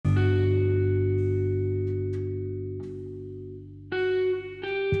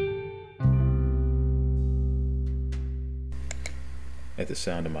At the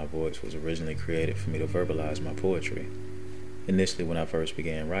Sound of My Voice was originally created for me to verbalize my poetry. Initially, when I first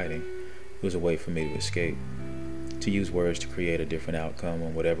began writing, it was a way for me to escape. To use words to create a different outcome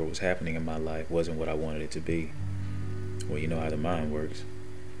when whatever was happening in my life wasn't what I wanted it to be. Well, you know how the mind works.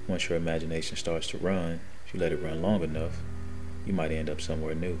 Once your imagination starts to run, if you let it run long enough, you might end up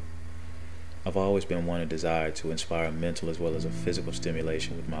somewhere new. I've always been one who desired to inspire mental as well as a physical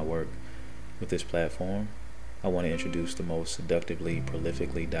stimulation with my work. With this platform, I want to introduce the most seductively,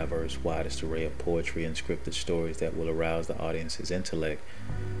 prolifically diverse, widest array of poetry and scripted stories that will arouse the audience's intellect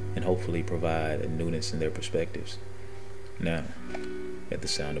and hopefully provide a newness in their perspectives. Now, at the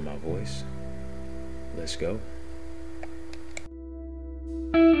sound of my voice, let's go.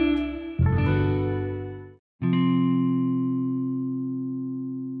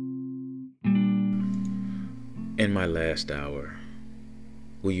 In my last hour,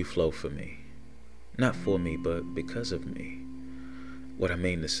 will you flow for me? Not for me, but because of me. What I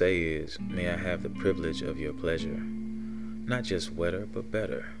mean to say is, may I have the privilege of your pleasure. Not just wetter, but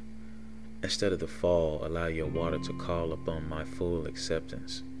better. Instead of the fall, allow your water to call upon my full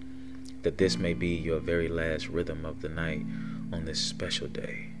acceptance. That this may be your very last rhythm of the night on this special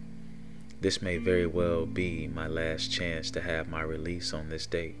day. This may very well be my last chance to have my release on this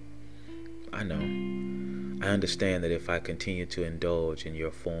date. I know. I understand that if I continue to indulge in your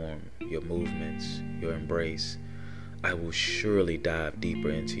form, your movements, your embrace, I will surely dive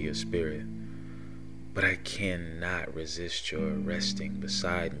deeper into your spirit. But I cannot resist your resting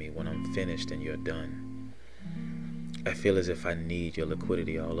beside me when I'm finished and you're done. I feel as if I need your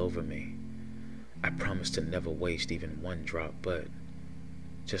liquidity all over me. I promise to never waste even one drop, but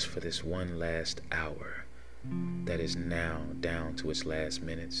just for this one last hour that is now down to its last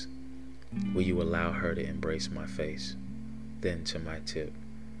minutes, will you allow her to embrace my face, then to my tip,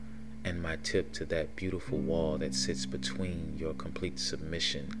 and my tip to that beautiful wall that sits between your complete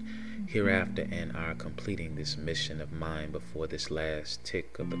submission hereafter and our completing this mission of mine before this last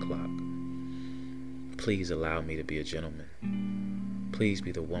tick of the clock? Please allow me to be a gentleman. Please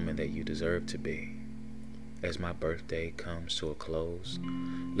be the woman that you deserve to be. As my birthday comes to a close,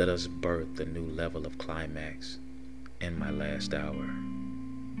 let us birth the new level of climax in my last hour.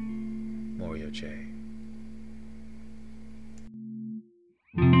 Mario J.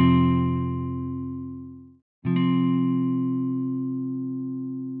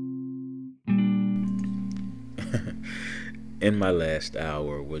 In My Last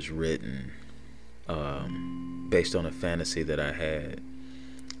Hour was written based on a fantasy that I had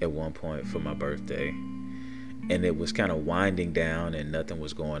at one point for my birthday. And it was kind of winding down and nothing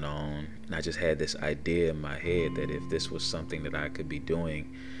was going on. And I just had this idea in my head that if this was something that I could be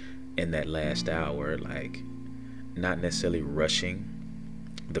doing in that last hour, like not necessarily rushing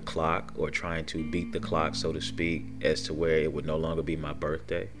the clock or trying to beat the clock, so to speak, as to where it would no longer be my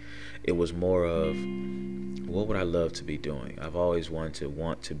birthday. It was more of, what would I love to be doing? I've always want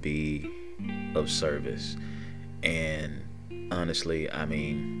to be of service. And honestly, I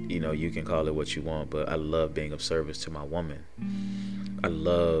mean, you can call it what you want, but I love being of service to my woman. I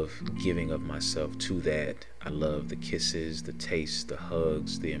love giving of myself to that. I love the kisses, the tastes, the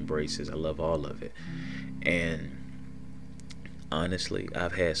hugs, the embraces. I love all of it. And honestly,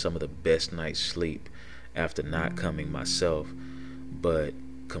 I've had some of the best night's sleep after not coming myself, but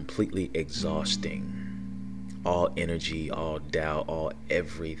completely exhausting. All energy, all doubt, all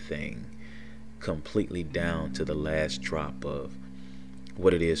everything, completely down to the last drop of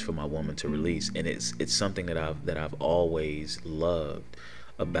what it is for my woman to release. And it's something that I've always loved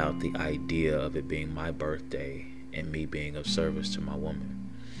about the idea of it being my birthday and me being of service to my woman.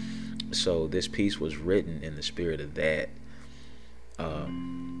 So this piece was written in the spirit of that.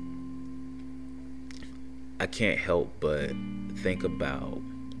 I can't help but think about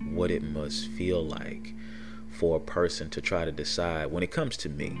what it must feel like for a person to try to decide. When it comes to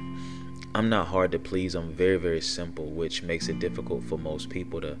me, I'm not hard to please. I'm very, very simple, which makes it difficult for most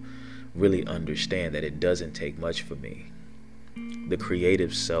people to really understand that it doesn't take much for me. The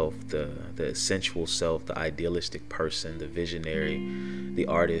creative self, the sensual self, the idealistic person, the visionary, the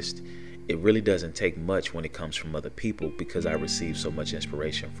artist, it really doesn't take much when it comes from other people, because I receive so much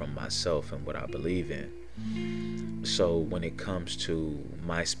inspiration from myself and what I believe in. So when it comes to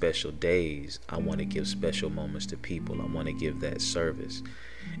my special days, I want to give special moments to people. I want to give that service.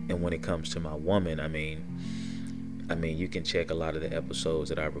 And when it comes to my woman, I mean, you can check a lot of the episodes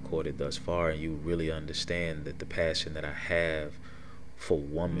that I recorded thus far, and you really understand that the passion that I have for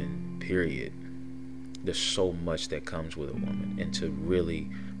woman, period. There's so much that comes with a woman, and to really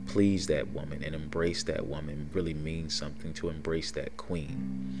please that woman and embrace that woman really means something. To embrace that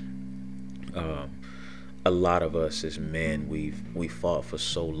queen. a lot of us as men, we fought for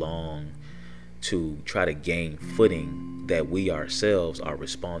so long to try to gain footing that we ourselves are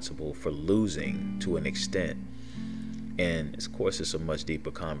responsible for losing to an extent. And of course, it's a much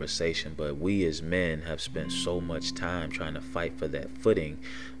deeper conversation, but we as men have spent so much time trying to fight for that footing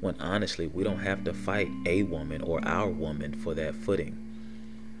when honestly, we don't have to fight a woman or our woman for that footing.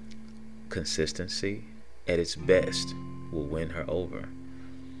 Consistency at its best will win her over.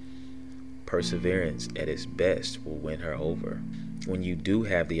 Perseverance at its best will win her over. When you do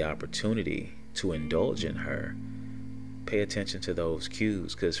have the opportunity to indulge in her, pay attention to those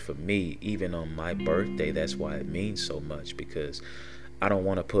cues, because for me, even on my birthday, that's why it means so much, because I don't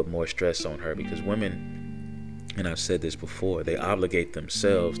want to put more stress on her, because women, and I've said this before, they obligate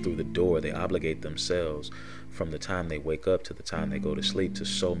themselves through the door. They obligate themselves from the time they wake up to the time they go to sleep to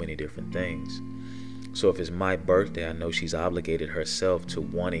so many different things. So if it's my birthday, I know she's obligated herself to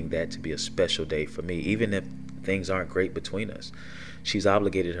wanting that to be a special day for me, even if things aren't great between us. She's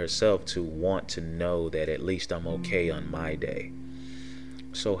obligated herself to want to know that at least I'm okay on my day.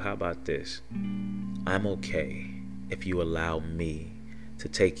 So how about this? I'm okay if you allow me to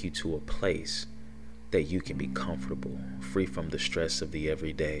take you to a place that you can be comfortable, free from the stress of the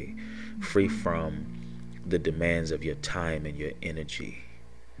everyday, free from the demands of your time and your energy,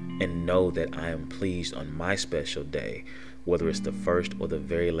 and know that I am pleased on my special day, whether it's the first or the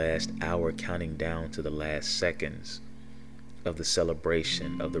very last hour counting down to the last seconds of the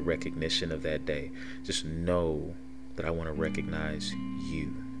celebration, of the recognition of that day. Just know that I want to recognize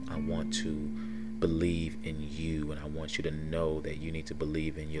you. I want to believe in you, and I want you to know that you need to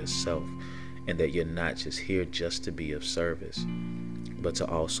believe in yourself, and that you're not just here just to be of service, but to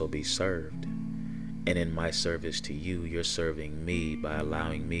also be served. And in my service to you, you're serving me by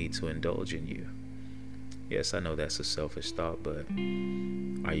allowing me to indulge in you. Yes, I know that's a selfish thought, but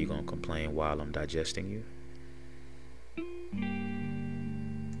are you going to complain while I'm digesting you?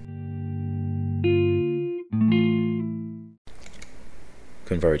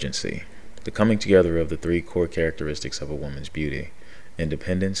 Convergency. The coming together of the three core characteristics of a woman's beauty: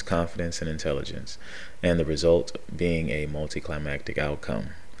 independence, confidence, and intelligence, and the result being a multiclimactic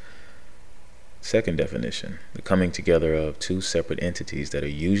outcome. Second definition: the coming together of two separate entities that are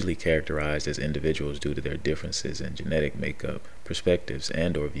usually characterized as individuals due to their differences in genetic makeup, perspectives,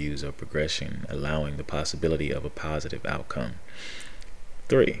 and/or views of progression, allowing the possibility of a positive outcome.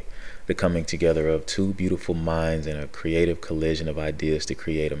 3. The coming together of two beautiful minds in a creative collision of ideas to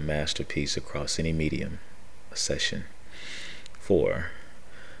create a masterpiece across any medium, a session. 4.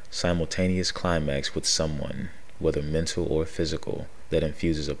 Simultaneous climax with someone, whether mental or physical, that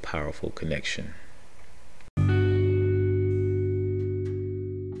infuses a powerful connection.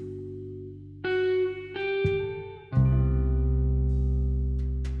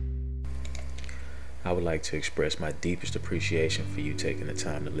 I would like to express my deepest appreciation for you taking the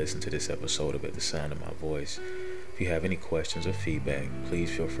time to listen to this episode of At the Sound of My Voice. If you have any questions or feedback,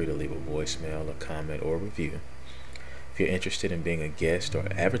 please feel free to leave a voicemail, a comment, or a review. If you're interested in being a guest or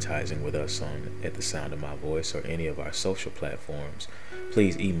advertising with us on At the Sound of My Voice or any of our social platforms,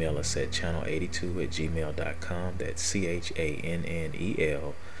 please email us at channel82@gmail.com. That's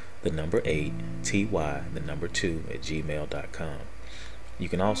CHANNEL, the number 8, TY, the number 2 at gmail.com. You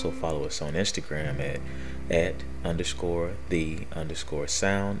can also follow us on Instagram at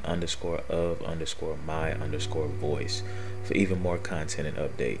 _the_sound_of_my_voice for even more content and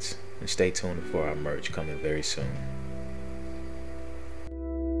updates. And stay tuned for our merch coming very soon.